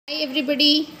Hi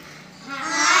everybody.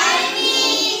 Hi,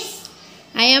 Miss.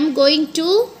 I am going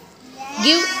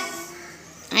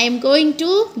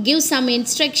to give some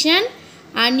instruction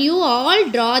and you all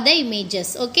draw the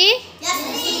images. Okay?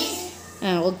 Yes,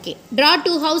 Miss. Okay. Draw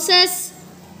two houses.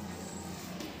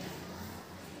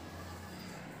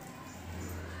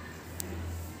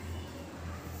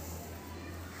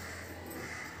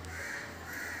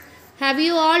 Have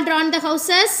you all drawn the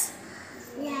houses?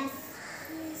 Yes.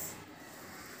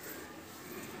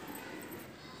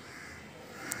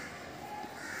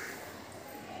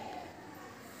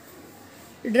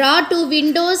 Draw two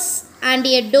windows and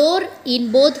a door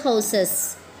in both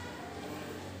houses.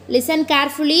 Listen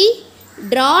carefully.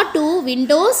 Draw two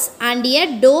windows and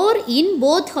a door in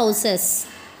both houses.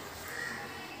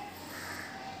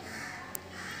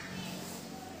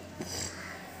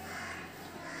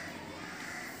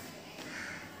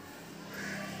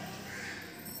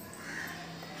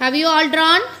 Have you all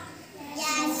drawn?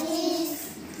 Yes,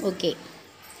 Miss. Okay.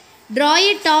 Draw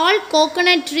a tall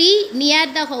coconut tree near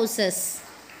the houses.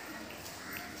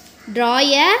 Draw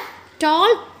a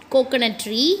tall coconut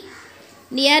tree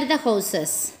near the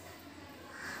houses.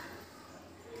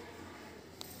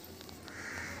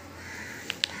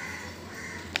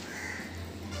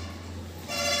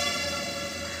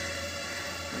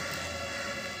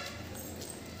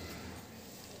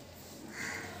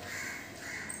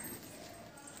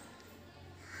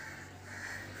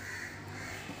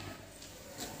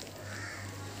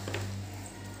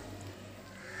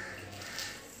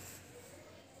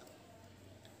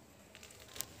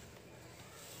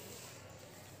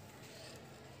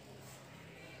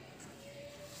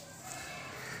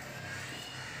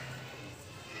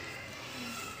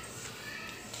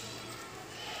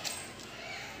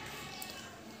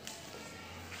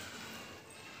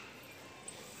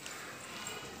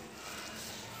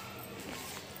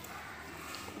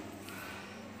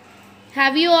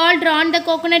 Have you all drawn the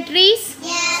coconut trees?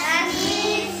 Yes,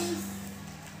 Miss.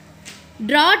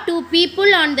 Draw two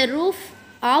people on the roof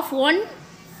of one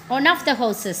of the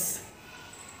houses.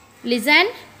 Listen.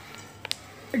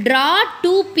 Draw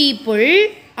two people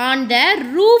on the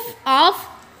roof of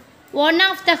one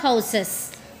of the houses.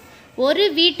 ஒரு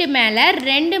வீட்டு மேலே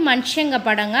ரெண்டு மனுஷங்க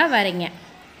படங்க வரைங்க.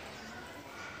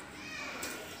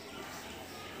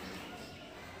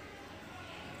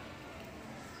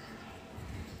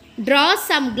 Draw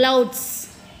some clouds.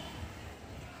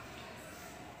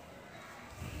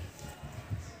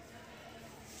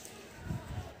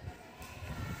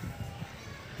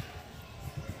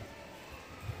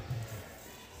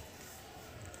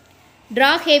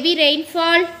 Draw heavy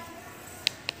rainfall.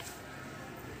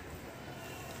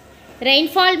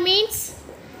 Rainfall means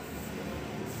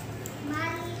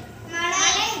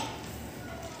Malay.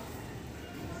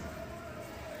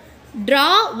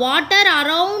 draw water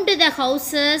around the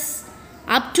houses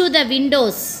up to the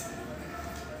windows.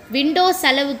 Windows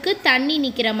அளவுக்கு தண்ணி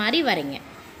நிக்கிற மாதிரி வரைங்க.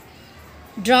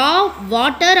 Draw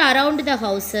water around the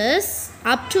houses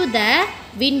up to the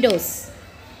windows.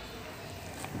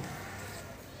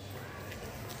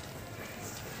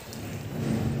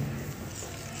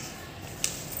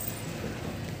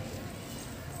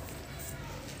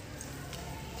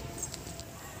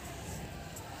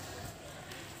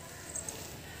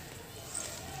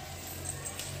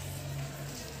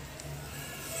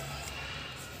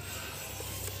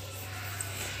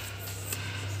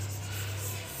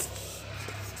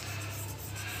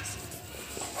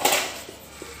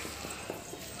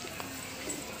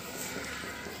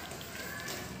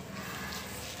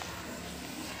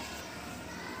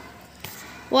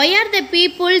 Why are the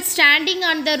people standing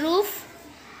on the roof?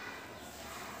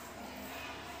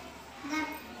 The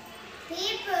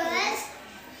people's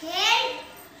help.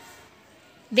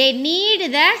 They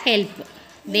need the help.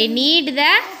 They need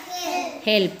the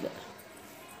help.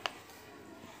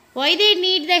 Why they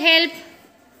need the help?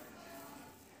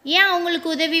 ஏன் அவங்களுக்கு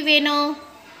உதவி வேணும்?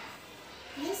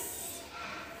 Miss.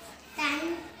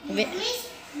 Ve-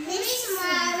 Miss.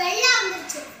 வெள்ளம்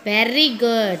வந்துச்சு. Very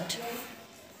good.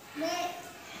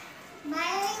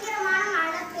 பயங்கரமான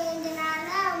மழை பெய்ஞ்சனால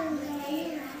அவங்க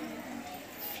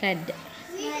Flood.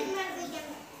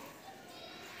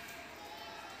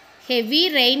 Heavy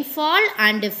rainfall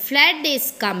and flood is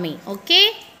coming. Okay?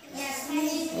 Yes,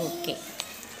 Miss. Okay.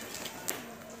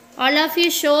 All of you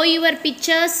show your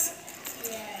pictures.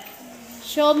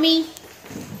 Show me.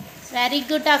 Very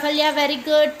good, Ahalya. Very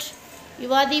good.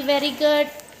 Yuvadi, very good.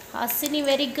 Hasini,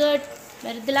 very good.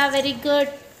 Mardula, very good.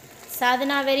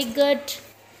 Sadhana, very good.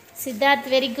 Siddharth,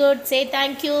 very good. Say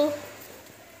thank you.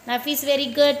 Nafis, very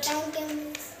good. Thank you,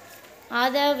 Miss.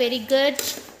 Ada, very good.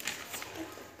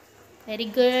 Very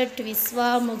good. Viswa,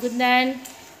 Mugundan.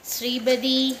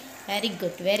 Sribadi, very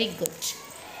good, very good.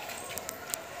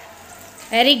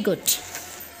 Very good.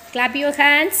 Clap your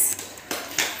hands.